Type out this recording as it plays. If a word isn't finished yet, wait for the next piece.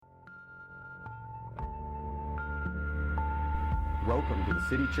Welcome to the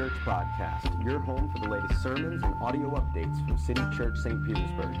City Church Podcast, your home for the latest sermons and audio updates from City Church St.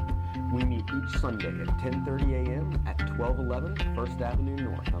 Petersburg. We meet each Sunday at 10:30 a.m. at 1211 First Avenue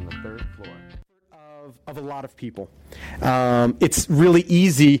North on the 3rd floor. Of a lot of people. It's really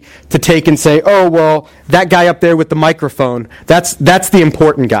easy to take and say, oh, well, that guy up there with the microphone, that's the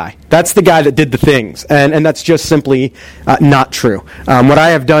important guy. That's the guy that did the things. And that's just simply not true. What I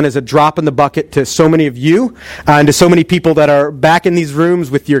have done is a drop in the bucket to so many of you and to so many people that are back in these rooms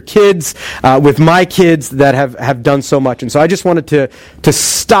with your kids, with my kids that have done so much. And so I just wanted to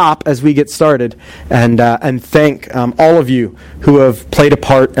stop as we get started and thank all of you who have played a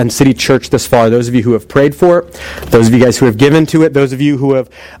part in City Church this far. Those of you who have prayed for it, those of you guys who have given to it, those of you who have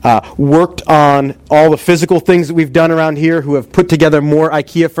worked on all the physical things that we've done around here, who have put together more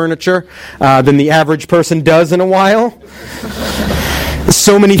IKEA furniture than the average person does in a while.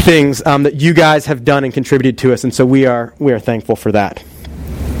 So many things that you guys have done and contributed to us, and so we are thankful for that.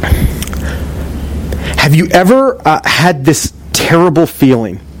 Have you ever had this terrible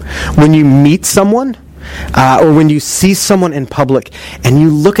feeling when you meet someone or when you see someone in public and you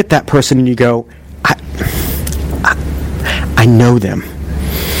look at that person and you go, I know them.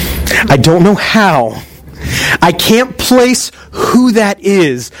 I don't know how. I can't place who that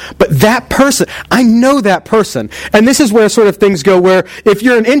is, but that person, I know that person. And this is where sort of things go where if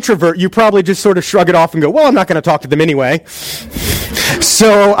you're an introvert, you probably just sort of shrug it off and go, well, I'm not going to talk to them anyway.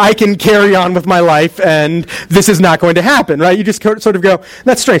 So I can carry on with my life and this is not going to happen, right? You just sort of go,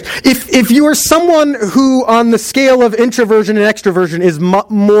 that's strange. If you are someone who on the scale of introversion and extroversion is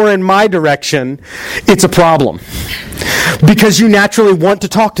more in my direction, it's a problem. Because you naturally want to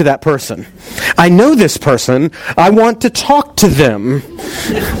talk to that person. I know this person. I want to talk to them.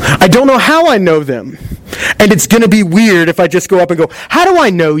 I don't know how I know them. And it's going to be weird if I just go up and go, how do I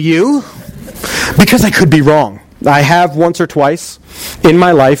know you? Because I could be wrong. I have once or twice in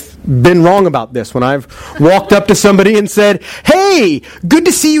my life been wrong about this when I've walked up to somebody and said, hey, good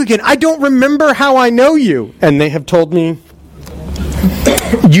to see you again. I don't remember how I know you. And they have told me,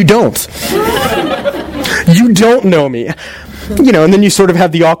 you don't. You don't know me. You know, and then you sort of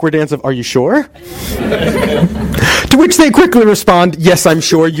have the awkward dance of, are you sure? To which they quickly respond, yes, I'm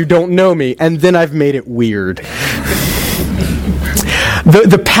sure, you don't know me. And then I've made it weird.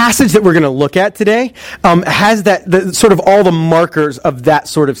 The passage that we're going to look at today has the sort of all the markers of that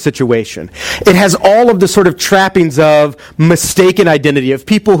sort of situation. It has all of the sort of trappings of mistaken identity, of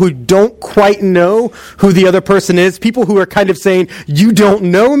people who don't quite know who the other person is, people who are kind of saying, you don't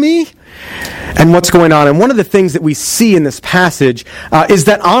know me? And what's going on. And one of the things that we see in this passage is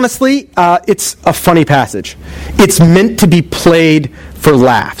that, honestly, it's a funny passage. It's meant to be played for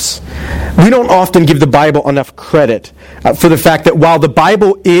laughs. We don't often give the Bible enough credit for the fact that while the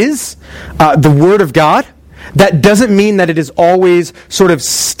Bible is the Word of God, that doesn't mean that it is always sort of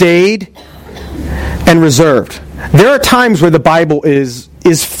staid and reserved. There are times where the Bible is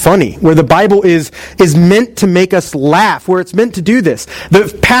funny, where the Bible is meant to make us laugh, where it's meant to do this.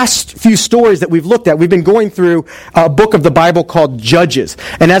 The past few stories that we've looked at, we've been going through a book of the Bible called Judges.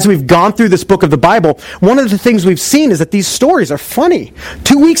 And as we've gone through this book of the Bible, one of the things we've seen is that these stories are funny.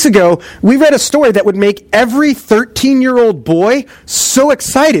 2 weeks ago, we read a story that would make every 13-year-old boy so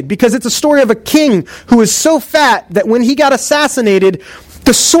excited because it's a story of a king who was so fat that when he got assassinated,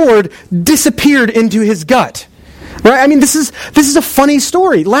 the sword disappeared into his gut. Right? I mean, this is a funny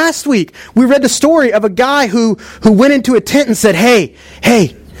story. Last week, we read the story of a guy who went into a tent and said, hey,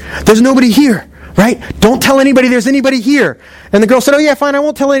 there's nobody here, right? Don't tell anybody there's anybody here. And the girl said, oh yeah, fine, I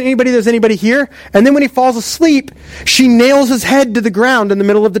won't tell anybody there's anybody here. And then when he falls asleep, she nails his head to the ground in the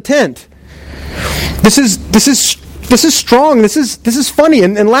middle of the tent. This is strong. This is funny.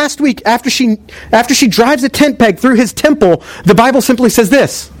 And last week, after she drives a tent peg through his temple, the Bible simply says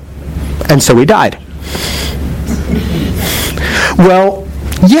this, and so he died. Well,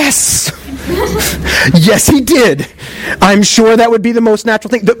 yes. Yes, he did. I'm sure that would be the most natural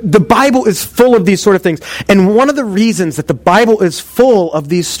thing. The Bible is full of these sort of things. And one of the reasons that the Bible is full of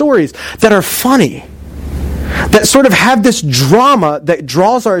these stories that are funny, that sort of have this drama that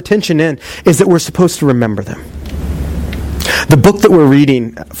draws our attention in, is that we're supposed to remember them. The book that we're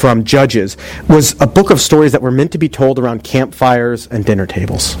reading from Judges was a book of stories that were meant to be told around campfires and dinner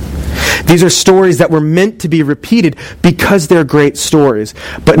tables. These are stories that were meant to be repeated because they're great stories,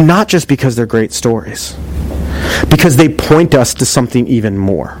 but not just because they're great stories, because they point us to something even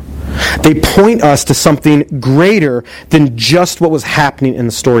more. They point us to something greater than just what was happening in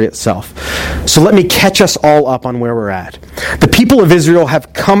the story itself. So let me catch us all up on where we're at. The people of Israel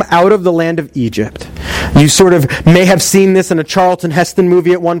have come out of the land of Egypt. You sort of may have seen this in a Charlton Heston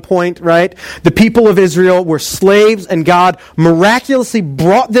movie at one point, right? The people of Israel were slaves, and God miraculously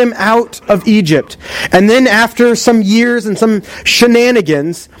brought them out of Egypt. And then after some years and some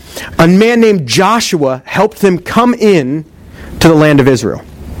shenanigans, a man named Joshua helped them come in to the land of Israel.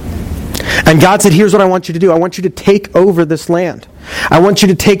 And God said, here's what I want you to do. I want you to take over this land. I want you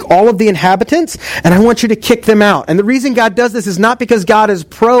to take all of the inhabitants, and I want you to kick them out. And the reason God does this is not because God is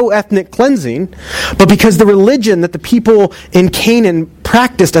pro-ethnic cleansing, but because the religion that the people in Canaan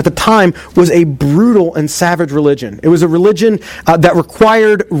practiced at the time was a brutal and savage religion. It was a religion that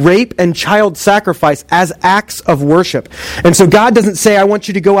required rape and child sacrifice as acts of worship. And so God doesn't say, I want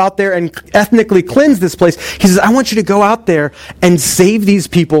you to go out there and ethnically cleanse this place. He says, I want you to go out there and save these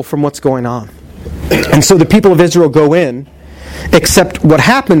people from what's going on. And so the people of Israel go in, except what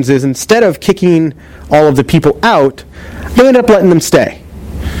happens is instead of kicking all of the people out, they end up letting them stay.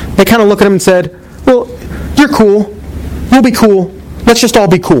 They kind of look at them and said, well, you're cool. We'll be cool. Let's just all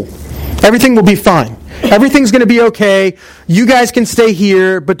be cool. Everything will be fine. Everything's going to be okay. You guys can stay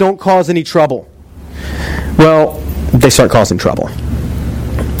here, but don't cause any trouble. Well, they start causing trouble.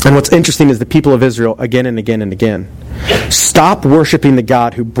 And what's interesting is the people of Israel, again and again and again, stop worshiping the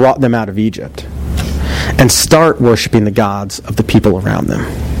God who brought them out of Egypt and start worshiping the gods of the people around them.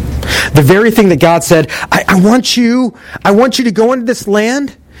 The very thing that God said, I want you to go into this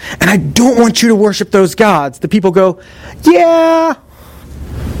land, and I don't want you to worship those gods. The people go, yeah,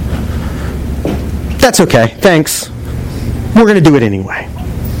 that's okay, thanks. We're going to do it anyway.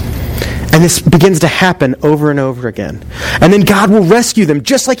 And this begins to happen over and over again. And then God will rescue them,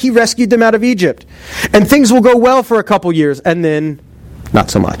 just like He rescued them out of Egypt. And things will go well for a couple years, and then not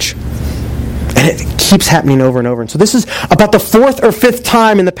so much. And it keeps happening over and over. And so this is about the fourth or fifth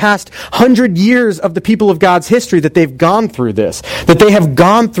time in the past 100 years of the people of God's history that they've gone through this, that they have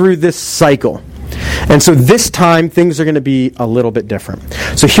gone through this cycle. And so this time, things are going to be a little bit different.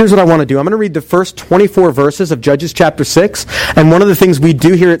 So here's what I want to do. I'm going to read the first 24 verses of Judges chapter 6. And one of the things we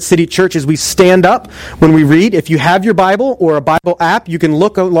do here at City Church is we stand up when we read. If you have your Bible or a Bible app, you can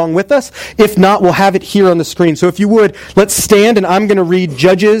look along with us. If not, we'll have it here on the screen. So if you would, let's stand, and I'm going to read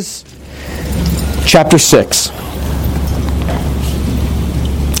Judges chapter 6.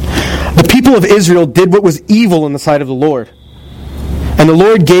 The people of Israel did what was evil in the sight of the Lord. And the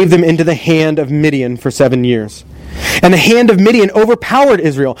Lord gave them into the hand of Midian for 7 years. And the hand of Midian overpowered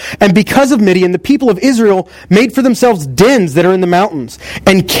Israel. And because of Midian, the people of Israel made for themselves dens that are in the mountains,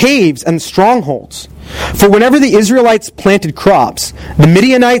 and caves and strongholds. For whenever the Israelites planted crops, the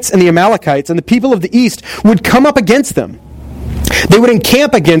Midianites and the Amalekites and the people of the east would come up against them. They would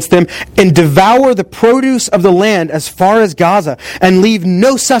encamp against them and devour the produce of the land as far as Gaza, and leave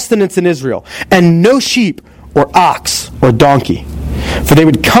no sustenance in Israel, and no sheep or ox or donkey. For they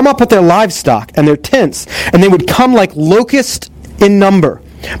would come up with their livestock and their tents, and they would come like locusts in number.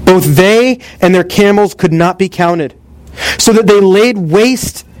 Both they and their camels could not be counted, so that they laid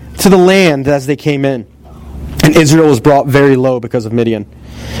waste to the land as they came in. And Israel was brought very low because of Midian.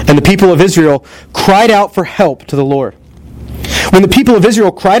 And the people of Israel cried out for help to the Lord. When the people of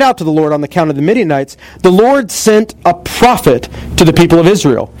Israel cried out to the Lord on the account of the Midianites, the Lord sent a prophet to the people of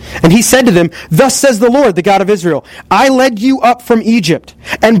Israel. And he said to them, Thus says the Lord, the God of Israel, I led you up from Egypt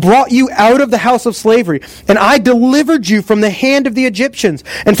and brought you out of the house of slavery. And I delivered you from the hand of the Egyptians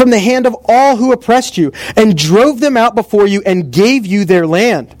and from the hand of all who oppressed you, and drove them out before you and gave you their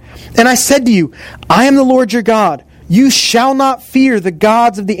land. And I said to you, I am the Lord your God. You shall not fear the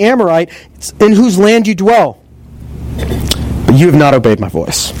gods of the Amorites in whose land you dwell. But you have not obeyed my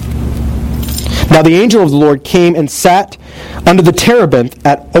voice. Now the angel of the Lord came and sat under the terebinth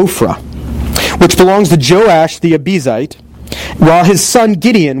at Ophrah, which belongs to Joash the Abiezrite, while his son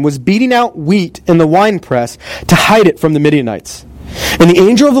Gideon was beating out wheat in the winepress to hide it from the Midianites. And the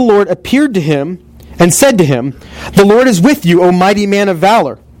angel of the Lord appeared to him and said to him, The Lord is with you, O mighty man of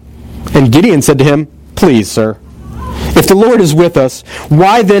valor. And Gideon said to him, Please, sir, if the Lord is with us,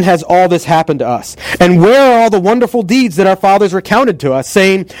 why then has all this happened to us? And where are all the wonderful deeds that our fathers recounted to us,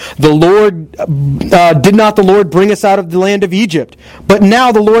 saying, did not the Lord bring us out of the land of Egypt? But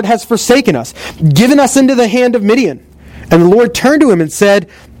now the Lord has forsaken us, given us into the hand of Midian. And the Lord turned to him and said,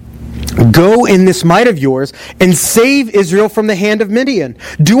 Go in this might of yours, and save Israel from the hand of Midian.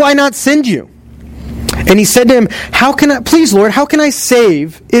 Do I not send you? And he said to him, Please, Lord, how can I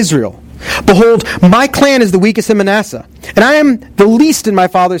save Israel? Behold, my clan is the weakest in Manasseh, and I am the least in my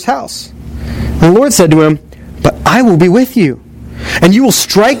father's house. And the Lord said to him, But I will be with you, and you will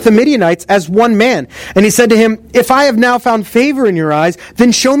strike the Midianites as one man. And he said to him, if I have now found favor in your eyes,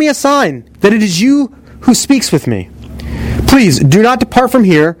 then show me a sign that it is you who speaks with me. Please do not depart from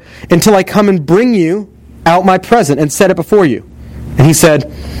here until I come and bring you out my present and set it before you. And he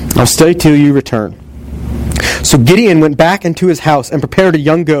said, I'll stay till you return. So Gideon went back into his house and prepared a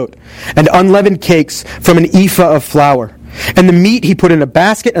young goat and unleavened cakes from an ephah of flour. And the meat he put in a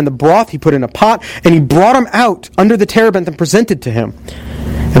basket, and the broth he put in a pot, and he brought him out under the terebinth and presented to him.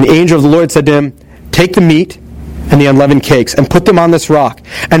 And the angel of the Lord said to him, take the meat and the unleavened cakes, and put them on this rock,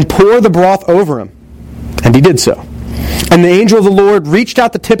 and pour the broth over him. And he did so. And the angel of the Lord reached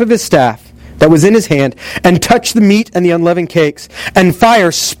out the tip of his staff that was in his hand, and touched the meat and the unleavened cakes, and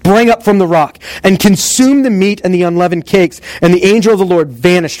fire sprang up from the rock, and consumed the meat and the unleavened cakes, and the angel of the Lord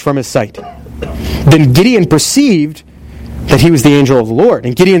vanished from his sight. Then Gideon perceived that he was the angel of the Lord.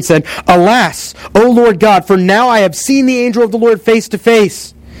 And Gideon said, alas, O Lord God, for now I have seen the angel of the Lord face to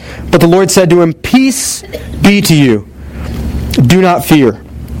face. But the Lord said to him, peace be to you. Do not fear.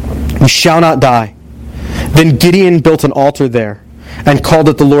 You shall not die. Then Gideon built an altar there, and called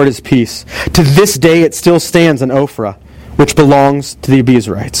it the Lord is peace. To this day it still stands in Ophrah, which belongs to the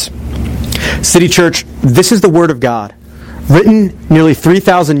Abiezrites. City Church, this is the Word of God, written nearly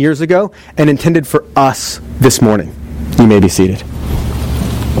 3,000 years ago and intended for us this morning. You may be seated.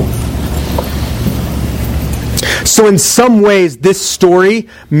 So in some ways, this story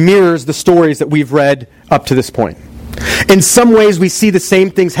mirrors the stories that we've read up to this point. In some ways, we see the same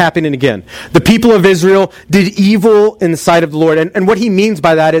things happening again. The people of Israel did evil in the sight of the Lord. And what he means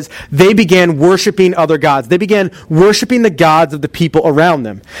by that is they began worshiping other gods. They began worshiping the gods of the people around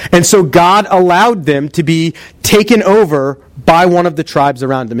them. And so God allowed them to be taken over by one of the tribes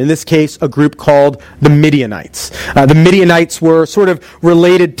around them. In this case, a group called the Midianites. The Midianites were sort of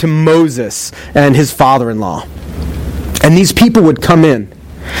related to Moses and his father-in-law. And these people would come in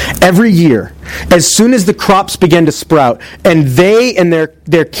every year, as soon as the crops began to sprout, and they and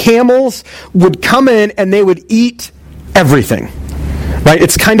their camels would come in and they would eat everything. Right?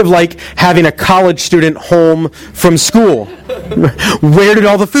 It's kind of like having a college student home from school. Where did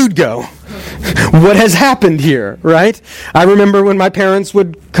all the food go? What has happened here, right? I remember when my parents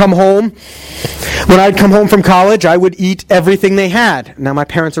would come home. When I'd come home from college, I would eat everything they had. Now, my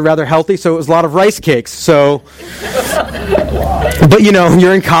parents are rather healthy, so it was a lot of rice cakes. So, but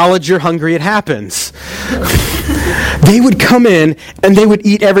you're in college, you're hungry, it happens. They would come in and they would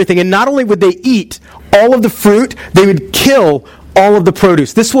eat everything. And not only would they eat all of the fruit, they would kill all of the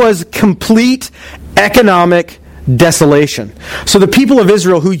produce. This was complete economic desolation. So the people of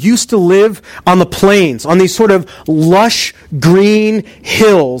Israel who used to live on the plains, on these sort of lush green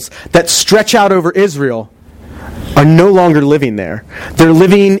hills that stretch out over Israel, are no longer living there. They're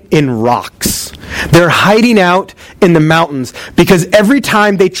living in rocks. They're hiding out in the mountains because every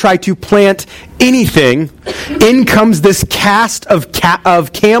time they try to plant anything, in comes this cast of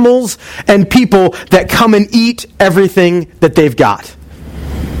camels and people that come and eat everything that they've got.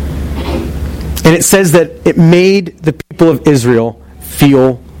 And it says that it made the people of Israel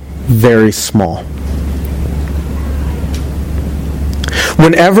feel very small.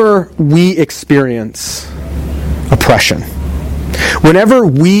 Whenever we experience oppression, whenever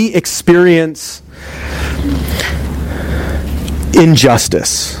we experience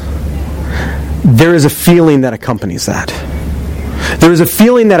injustice, there is a feeling that accompanies that. There is a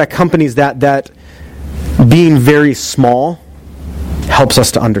feeling that accompanies that being very small helps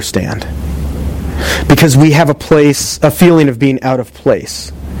us to understand. Because we have a feeling of being out of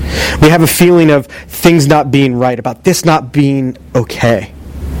place. We have a feeling of things not being right, about this not being okay.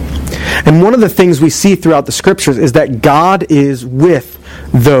 And one of the things we see throughout the Scriptures is that God is with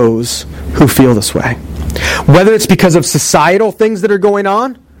those who feel this way. Whether it's because of societal things that are going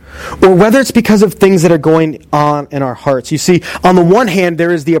on, or whether it's because of things that are going on in our hearts. You see, on the one hand,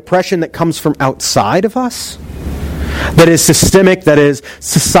 there is the oppression that comes from outside of us, that is systemic, that is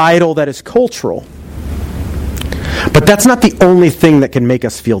societal, that is cultural. But that's not the only thing that can make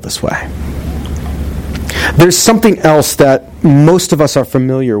us feel this way. There's something else that most of us are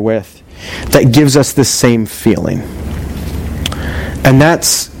familiar with that gives us this same feeling. And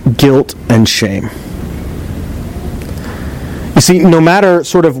that's guilt and shame. You see, no matter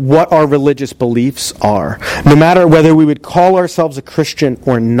sort of what our religious beliefs are, no matter whether we would call ourselves a Christian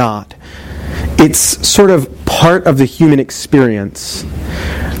or not, it's sort of part of the human experience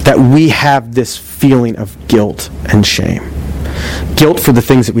that we have this feeling of guilt and shame. Guilt for the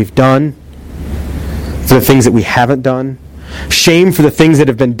things that we've done, for the things that we haven't done. Shame for the things that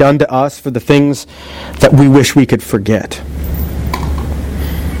have been done to us, for the things that we wish we could forget.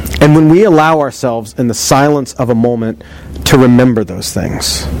 And when we allow ourselves in the silence of a moment to remember those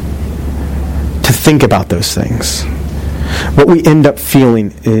things, to think about those things, what we end up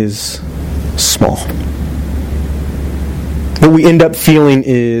feeling is small. What we end up feeling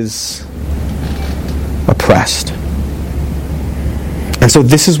is oppressed. And so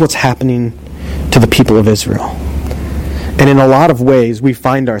this is what's happening to the people of Israel. And in a lot of ways, we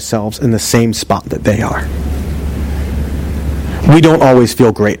find ourselves in the same spot that they are. We don't always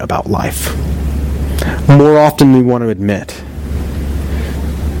feel great about life. More often than we want to admit,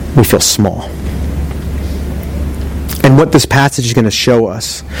 we feel small. And what this passage is going to show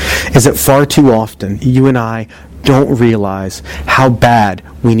us is that far too often, you and I don't realize how bad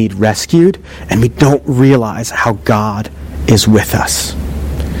we need rescued, and we don't realize how God is with us.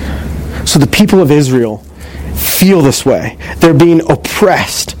 So the people of Israel feel this way. They're being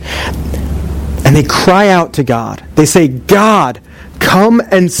oppressed. And they cry out to God. They say, God, come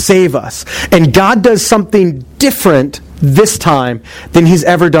and save us. And God does something different this time than he's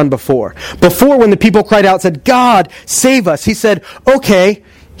ever done before. Before, when the people cried out and said, God, save us, he said, okay,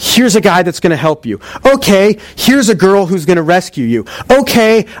 here's a guy that's going to help you. Okay, here's a girl who's going to rescue you.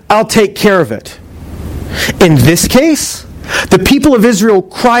 Okay, I'll take care of it. In this case, the people of Israel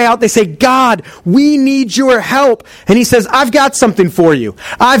cry out, they say, God, we need your help. And he says, I've got something for you.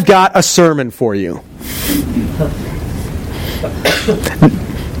 I've got a sermon for you.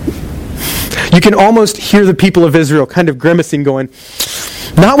 You can almost hear the people of Israel kind of grimacing, going,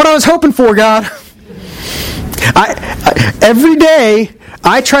 not what I was hoping for, God. Every day,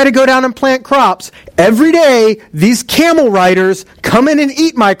 I try to go down and plant crops. Every day, these camel riders come in and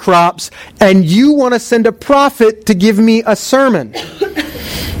eat my crops, and you want to send a prophet to give me a sermon.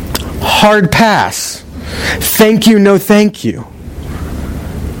 Hard pass. Thank you, no thank you.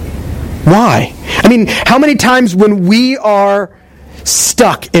 Why? I mean, how many times when we are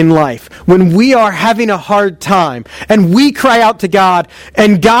stuck in life, when we are having a hard time, and we cry out to God,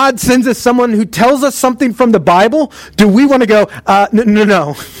 and God sends us someone who tells us something from the Bible, do we want to go,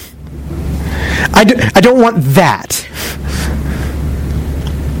 no. I don't want that.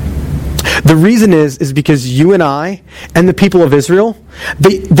 The reason is because you and I and the people of Israel,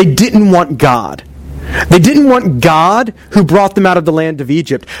 they didn't want God. They didn't want God who brought them out of the land of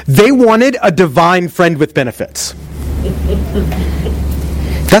Egypt. They wanted a divine friend with benefits.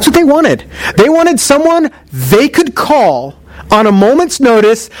 That's what they wanted. They wanted someone they could call on a moment's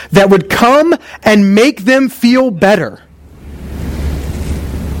notice that would come and make them feel better.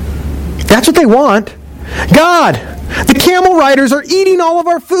 That's what they want. God, the camel riders are eating all of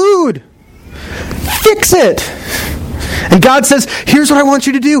our food. Fix it. And God says, here's what I want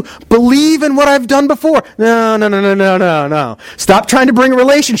you to do. Believe in what I've done before. No. Stop trying to bring a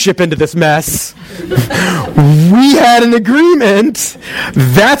relationship into this mess. We had an agreement.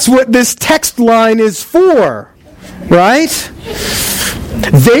 That's what this text line is for. Right?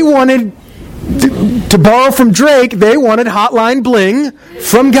 They wanted, to borrow from Drake, they wanted hotline bling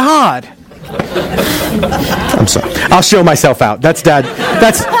from God. I'm sorry. I'll show myself out. That's dad.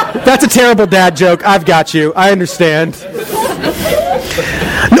 That's a terrible dad joke. I've got you. I understand.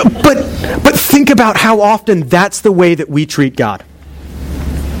 No, but think about how often that's the way that we treat God.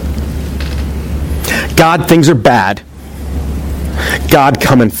 God, things are bad. God,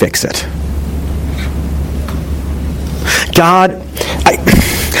 come and fix it. God,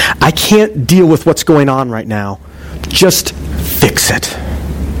 I can't deal with what's going on right now. Just fix it.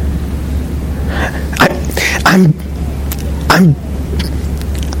 I'm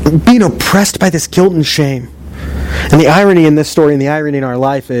being oppressed by this guilt and shame. And the irony in this story and the irony in our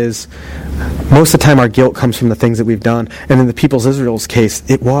life is most of the time our guilt comes from the things that we've done. And in the people's Israel's case,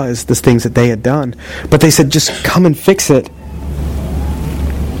 it was the things that they had done. But they said, just come and fix it.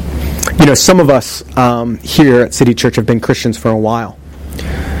 You know, some of us here at City Church have been Christians for a while.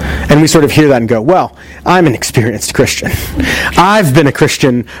 And we sort of hear that and go, well, I'm an experienced Christian. I've been a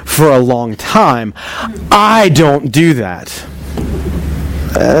Christian for a long time. I don't do that.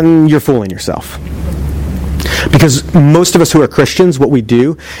 And you're fooling yourself. Because most of us who are Christians, what we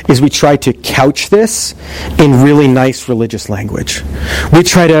do is we try to couch this in really nice religious language. We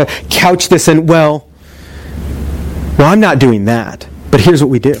try to couch this in, well, I'm not doing that. But here's what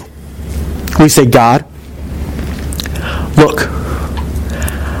we do. We say, God, look,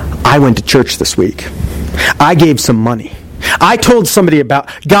 I went to church this week. I gave some money. I told somebody about,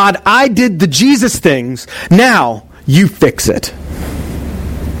 God, I did the Jesus things. Now, you fix it.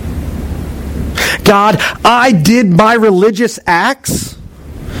 God, I did my religious acts.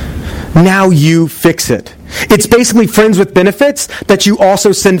 Now you fix it. It's basically friends with benefits that you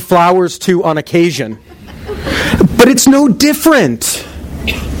also send flowers to on occasion. But it's no different.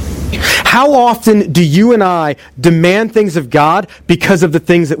 How often do you and I demand things of God because of the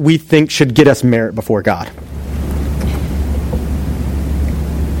things that we think should get us merit before God?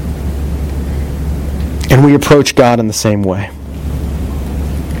 And we approach God in the same way.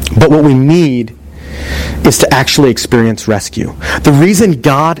 But what we need is to actually experience rescue. The reason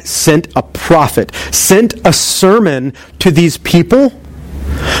God sent a prophet, sent a sermon to these people,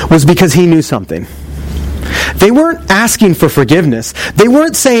 was because he knew something. They weren't asking for forgiveness. They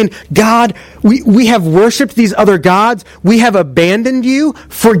weren't saying, God, we have worshipped these other gods. We have abandoned you.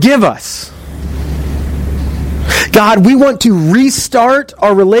 Forgive us. God, we want to restart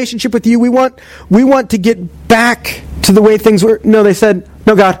our relationship with you. We want to get back to the way things were. No, they said,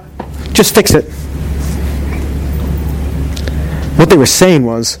 no, God, just fix it. What they were saying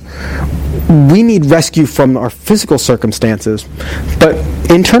was, we need rescue from our physical circumstances, but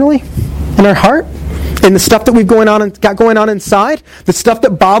internally, in our heart, in the stuff that we've got going on inside, the stuff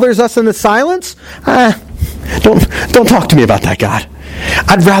that bothers us in the silence, don't talk to me about that, God.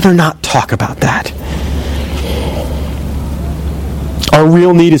 I'd rather not talk about that. Our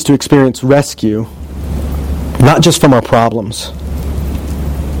real need is to experience rescue, not just from our problems,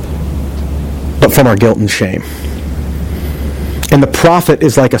 but from our guilt and shame. And the prophet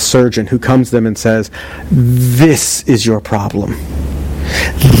is like a surgeon who comes to them and says, this is your problem.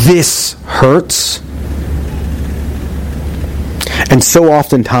 This hurts. And so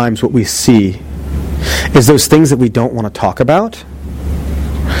oftentimes what we see is those things that we don't want to talk about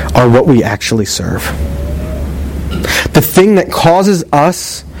are what we actually serve. The thing that causes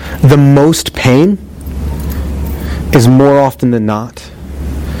us the most pain is more often than not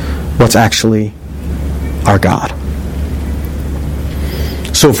what's actually our God.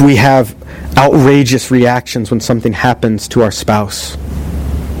 So if we have outrageous reactions when something happens to our spouse,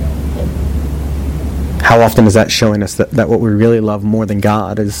 how often is that showing us that what we really love more than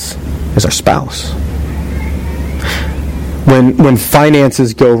God is our spouse? When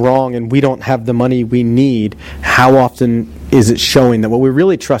finances go wrong and we don't have the money we need, how often is it showing that what we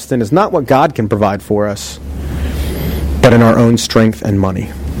really trust in is not what God can provide for us, but in our own strength and money?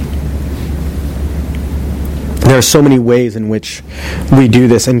 There are so many ways in which we do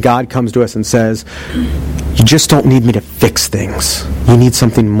this, and God comes to us and says, you just don't need me to fix things. You need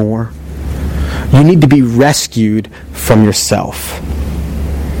something more. You need to be rescued from yourself.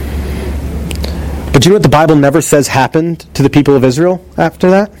 But you know what the Bible never says happened to the people of Israel after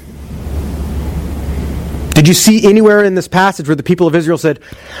that? Did you see anywhere in this passage where the people of Israel said,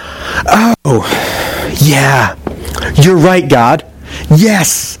 oh, yeah, you're right, God.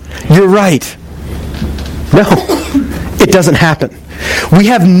 Yes, you're right. No, it doesn't happen. We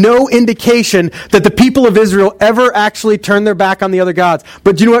have no indication that the people of Israel ever actually turned their back on the other gods.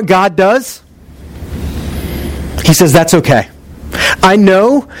 But do you know what God does? He says, that's okay. I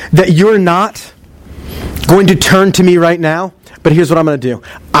know that you're not going to turn to me right now, but here's what I'm going to do.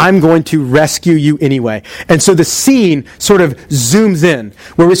 I'm going to rescue you anyway. And so the scene sort of zooms in,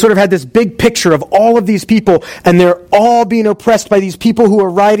 where we sort of had this big picture of all of these people, and they're all being oppressed by these people who are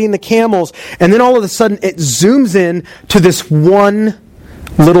riding the camels. And then all of a sudden it zooms in to this one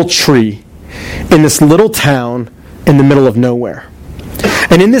little tree in this little town in the middle of nowhere.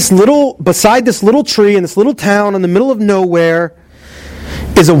 And beside this little tree in this little town in the middle of nowhere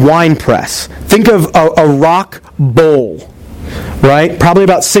is a wine press. Think of a rock bowl, right? Probably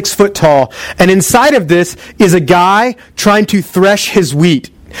about 6 foot tall. And inside of this is a guy trying to thresh his wheat.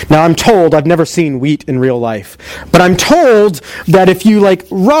 Now I'm told, I've never seen wheat in real life, but I'm told that if you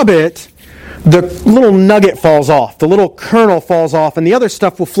rub it, the little nugget falls off, the little kernel falls off, and the other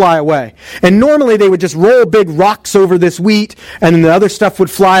stuff will fly away. And normally they would just roll big rocks over this wheat, and then the other stuff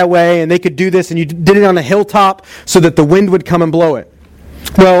would fly away, and they could do this, and you did it on a hilltop so that the wind would come and blow it.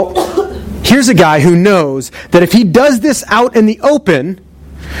 Well, here's a guy who knows that if he does this out in the open,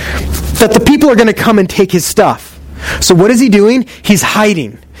 that the people are going to come and take his stuff. So what is he doing? He's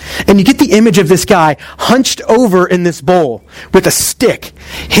hiding. And you get the image of this guy hunched over in this bowl with a stick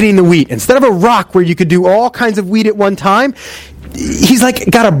hitting the wheat. Instead of a rock where you could do all kinds of wheat at one time, he's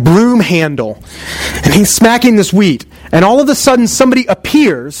got a broom handle. And he's smacking this wheat. And all of a sudden somebody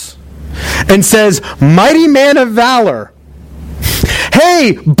appears and says, "Mighty man of valor.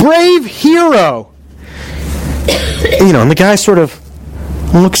 Hey, brave hero." And the guy sort of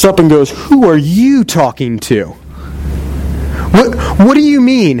looks up and goes, "Who are you talking to? What do you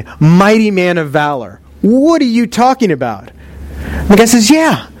mean, mighty man of valor? What are you talking about?" And the guy says,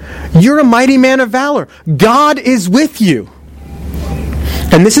 "Yeah, you're a mighty man of valor. God is with you."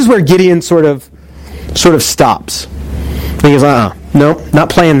 And this is where Gideon sort of stops. And he goes, no, not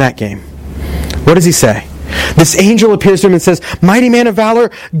playing that game. What does he say? This angel appears to him and says, "Mighty man of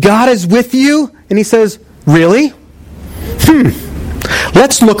valor, God is with you." And he says, "Really?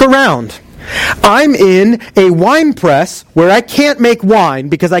 Let's look around. I'm in a wine press where I can't make wine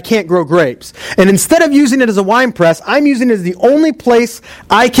because I can't grow grapes. And instead of using it as a wine press, I'm using it as the only place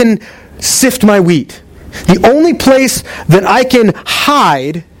I can sift my wheat. The only place that I can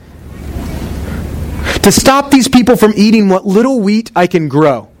hide to stop these people from eating what little wheat I can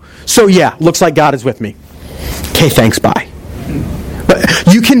grow. So yeah, looks like God is with me. Okay, thanks, bye."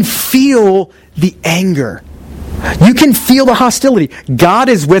 But you can feel the anger. You can feel the hostility. God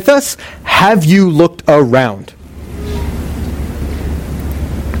is with us. Have you looked around?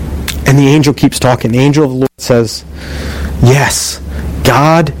 And the angel keeps talking. The angel of the Lord says, "Yes,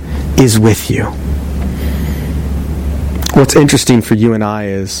 God is with you." What's interesting for you and I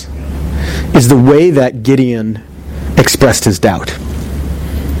is the way that Gideon expressed his doubt.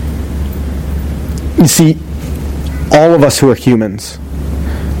 You see, all of us who are humans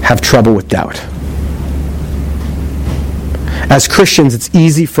have trouble with doubt. As Christians, it's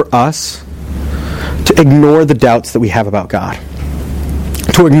easy for us to ignore the doubts that we have about God.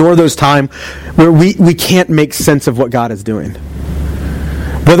 To ignore those times where we can't make sense of what God is doing.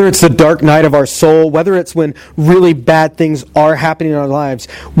 Whether it's the dark night of our soul, whether it's when really bad things are happening in our lives,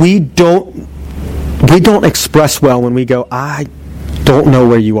 we don't express well when we go, "I don't know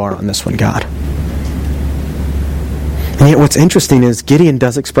where you are on this one, God." And yet what's interesting is Gideon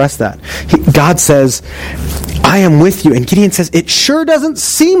does express that. God says, "I am with you." And Gideon says, "It sure doesn't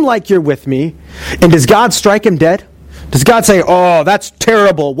seem like you're with me." And does God strike him dead? Does God say, "Oh, that's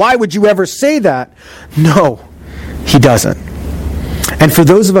terrible. Why would you ever say that?" No, he doesn't. And for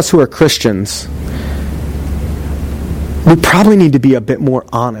those of us who are Christians, we probably need to be a bit more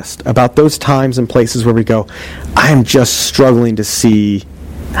honest about those times and places where we go, "I am just struggling to see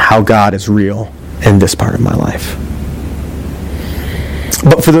how God is real in this part of my life."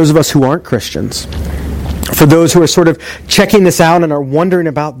 But for those of us who aren't Christians, for those who are sort of checking this out and are wondering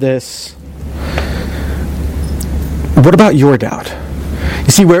about this, what about your doubt?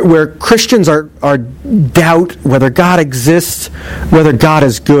 You see, where Christians are doubt whether God exists, whether God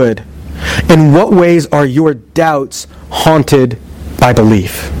is good, in what ways are your doubts haunted by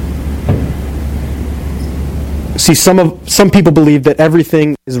belief? See, some people believe that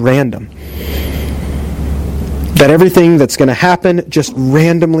everything is random. That everything that's going to happen just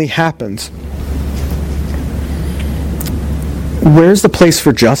randomly happens. Where's the place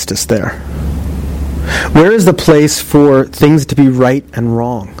for justice there? Where is the place for things to be right and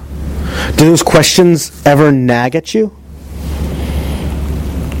wrong? Do those questions ever nag at you?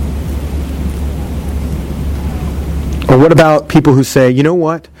 Or what about people who say, "You know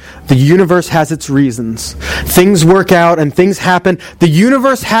what? The universe has its reasons. Things work out and things happen. The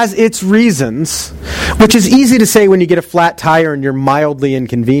universe has its reasons," which is easy to say when you get a flat tire and you're mildly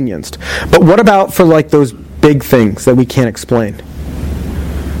inconvenienced. But what about for like those big things that we can't explain?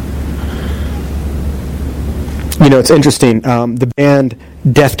 You know, it's interesting. The band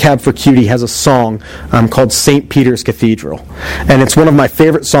Death Cab for Cutie has a song called St. Peter's Cathedral. And it's one of my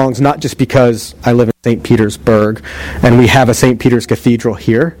favorite songs, not just because I live in St. Petersburg and we have a St. Peter's Cathedral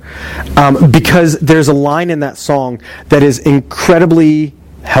here, because there's a line in that song that is incredibly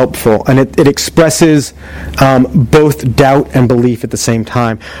helpful, and it expresses both doubt and belief at the same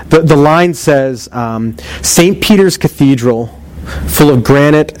time. The line says, "St. Peter's Cathedral, full of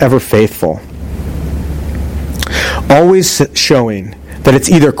granite ever faithful, always showing that it's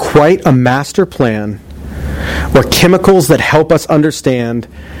either quite a master plan or chemicals that help us understand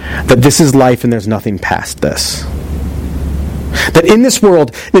that this is life and there's nothing past this." That in this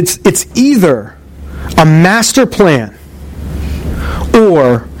world, it's either a master plan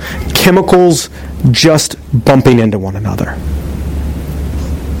or chemicals just bumping into one another.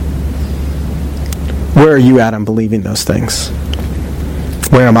 Where are you at on believing those things?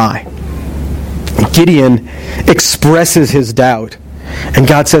 Where am I? Gideon expresses his doubt, and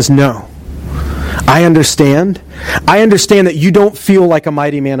God says, "No. I understand. I understand that you don't feel like a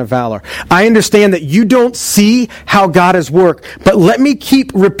mighty man of valor. I understand that you don't see how God is work. But let me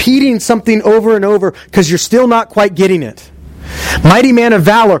keep repeating something over and over because you're still not quite getting it. Mighty man of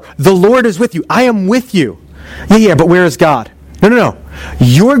valor, the Lord is with you. I am with you." Yeah, but where is God? No.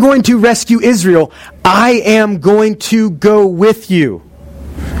 You're going to rescue Israel. I am going to go with you.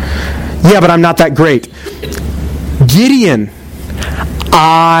 Yeah, but I'm not that great. Gideon,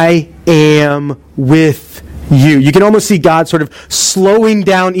 I am with you. You can almost see God sort of slowing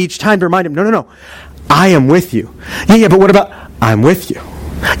down each time to remind him, no, I am with you. Yeah, but what about, I'm with you.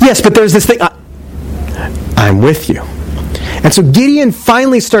 Yes, but there's this thing, I'm with you. And so Gideon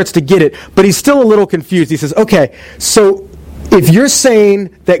finally starts to get it, but he's still a little confused. He says, okay, so if you're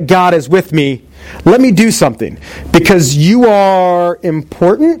saying that God is with me, let me do something, because you are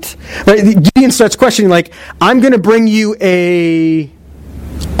important. Right? Gideon starts questioning, like, I'm going to bring you a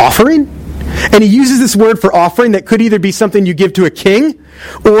offering? And he uses this word for offering that could either be something you give to a king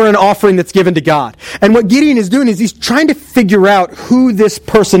or an offering that's given to God. And what Gideon is doing is he's trying to figure out who this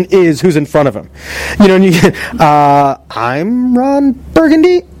person is who's in front of him. You know, and I'm Ron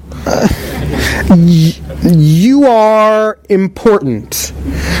Burgundy. You are important.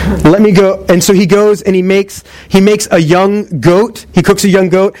 Let me go. And so he goes and he makes a young goat. He cooks a young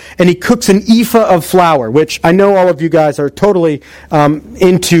goat, and he cooks an ephah of flour, which I know all of you guys are totally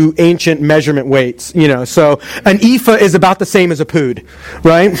into ancient measurement weights. You know, so an ephah is about the same as a pood,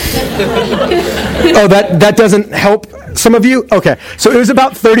 right? Oh, that doesn't help some of you? Okay. So it was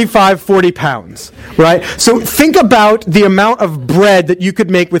about 35, 40 pounds, right? So think about the amount of bread that you could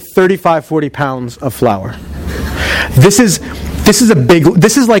make with 35, 40 pounds of flour. This is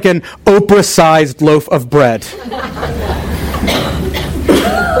like an Oprah-sized loaf of bread.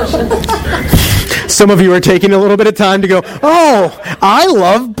 Some of you are taking a little bit of time to go, oh, I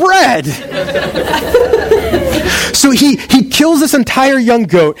love bread. So he kills this entire young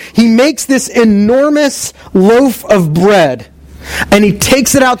goat. He makes this enormous loaf of bread, and he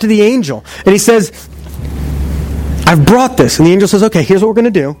takes it out to the angel, and he says, I've brought this. And the angel says, okay, here's what we're going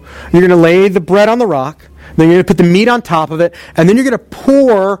to do. You're going to lay the bread on the rock, then you're going to put the meat on top of it, and then you're going to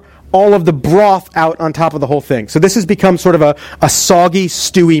pour all of the broth out on top of the whole thing. So this has become sort of a soggy,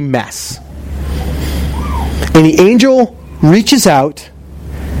 stewy mess. And the angel reaches out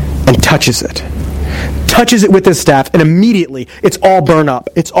and touches it with his staff, and immediately it's all burned up.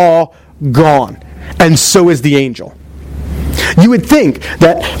 It's all gone. And so is the angel. You would think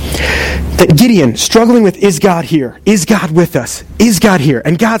that Gideon, struggling with, is God here? Is God with us? Is God here?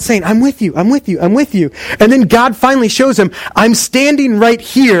 And God's saying, I'm with you, I'm with you, I'm with you. And then God finally shows him, I'm standing right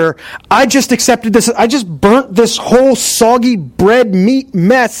here. I just accepted this. I just burnt this whole soggy bread meat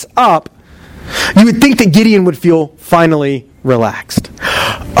mess up. You would think that Gideon would feel finally relaxed.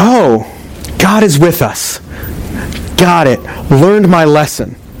 Oh, God is with us. Got it. Learned my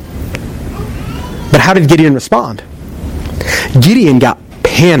lesson. But how did Gideon respond? Gideon got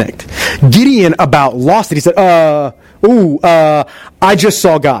panicked. Gideon about lost it. He said, I just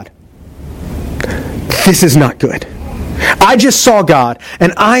saw God. This is not good. I just saw God,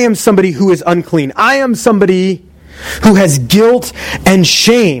 and I am somebody who is unclean. I am somebody who has guilt and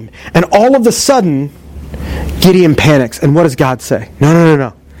shame. And all of a sudden, Gideon panics. And what does God say?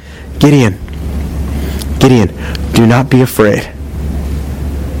 No. Gideon, do not be afraid.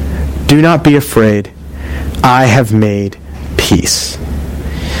 Do not be afraid. I have made peace.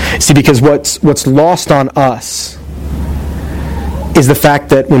 See, because what's lost on us is the fact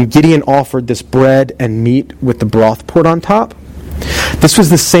that when Gideon offered this bread and meat with the broth poured on top, this was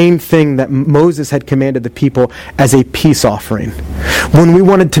the same thing that Moses had commanded the people as a peace offering. When we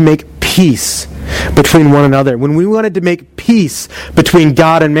wanted to make peace between one another, when we wanted to make peace between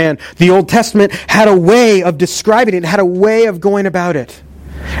God and man, the Old Testament had a way of describing it, had a way of going about it.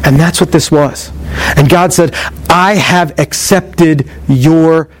 And that's what this was. And God said, I have accepted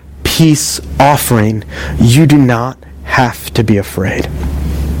your peace offering. You do not have to be afraid.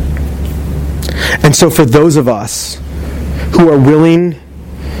 And so for those of us who are willing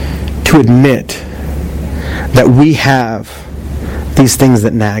to admit that we have these things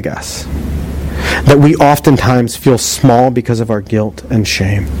that nag us, that we oftentimes feel small because of our guilt and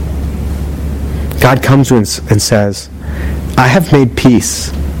shame, God comes to us and says, I have made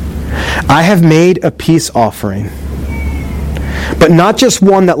peace. I have made a peace offering. But not just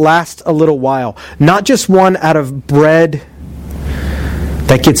one that lasts a little while. Not just one out of bread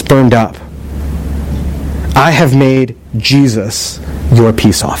that gets burned up. I have made Jesus your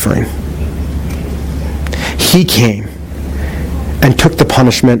peace offering. He came and took the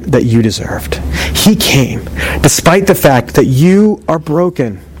punishment that you deserved. He came despite the fact that you are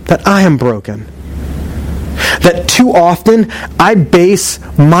broken, that I am broken. That too often I base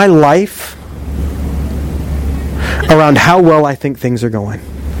my life around how well I think things are going.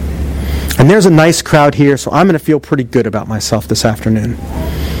 And there's a nice crowd here, so I'm going to feel pretty good about myself this afternoon.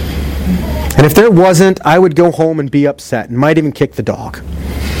 And if there wasn't, I would go home and be upset and might even kick the dog.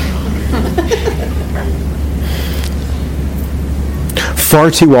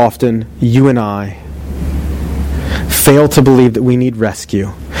 Far too often, you and I fail to believe that we need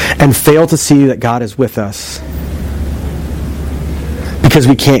rescue and fail to see that God is with us because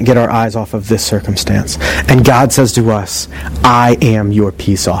we can't get our eyes off of this circumstance. And God says to us, I am your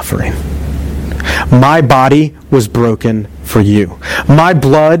peace offering. My body was broken for you. My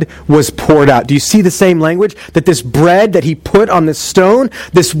blood was poured out. Do you see the same language? That this bread that he put on this stone,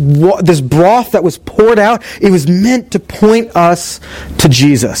 this broth that was poured out, it was meant to point us to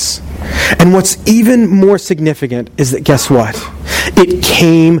Jesus. And what's even more significant is that, guess what? It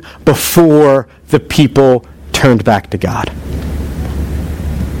came before the people turned back to God.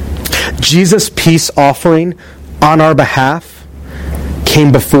 Jesus' peace offering on our behalf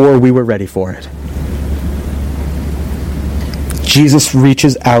came before we were ready for it. Jesus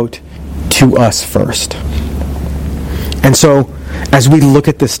reaches out to us first. And so, as we look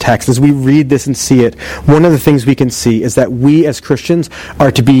at this text, as we read this and see it, one of the things we can see is that we as Christians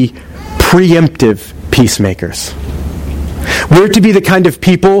are to be preemptive peacemakers. We're to be the kind of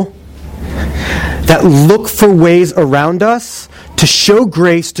people that look for ways around us to show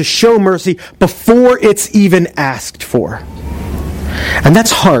grace, to show mercy before it's even asked for. And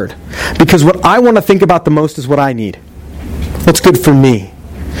that's hard, because what I want to think about the most is what I need. What's good for me?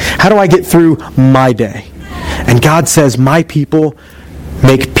 How do I get through my day? And God says, my people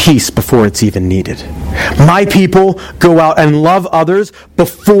make peace before it's even needed. My people go out and love others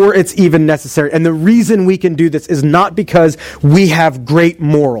before it's even necessary. And the reason we can do this is not because we have great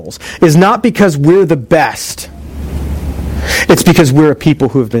morals, is not because we're the best. It's because we're a people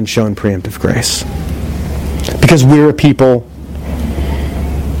who have been shown preemptive grace. Because we're a people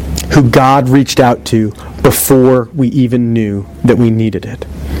who God reached out to before we even knew that we needed it.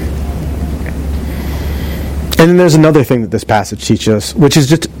 And then there's another thing that this passage teaches us, which is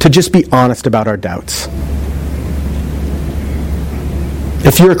just be honest about our doubts.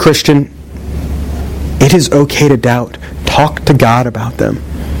 If you're a Christian, it is okay to doubt. Talk to God about them.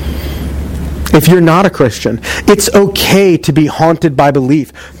 If you're not a Christian, it's okay to be haunted by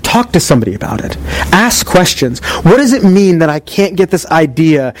belief. Talk to somebody about it. Ask questions. What does it mean that I can't get this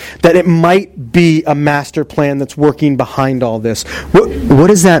idea that it might be a master plan that's working behind all this? What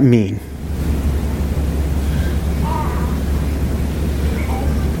does that mean?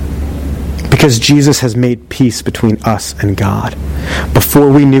 Because Jesus has made peace between us and God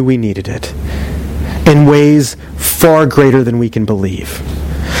before we knew we needed it, in ways far greater than we can believe.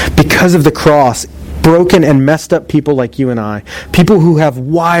 Because of the cross, broken and messed up people like you and I, people who have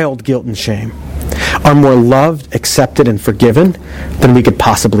wild guilt and shame, are more loved, accepted, and forgiven than we could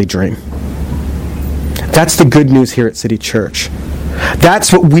possibly dream. That's the good news here at City Church.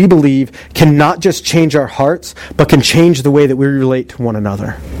 That's what we believe can not just change our hearts, but can change the way that we relate to one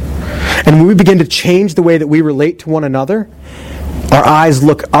another. And when we begin to change the way that we relate to one another, our eyes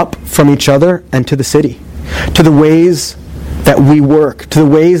look up from each other and to the city, to the ways that we work, to the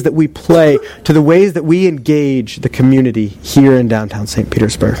ways that we play, to the ways that we engage the community here in downtown St.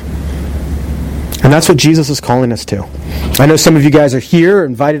 Petersburg. And that's what Jesus is calling us to. I know some of you guys are here,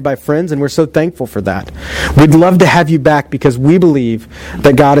 invited by friends, and we're so thankful for that. We'd love to have you back because we believe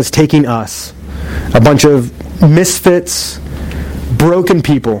that God is taking us, a bunch of misfits, broken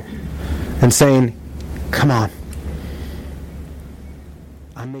people, and saying, come on,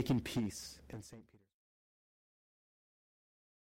 I'm making peace in St.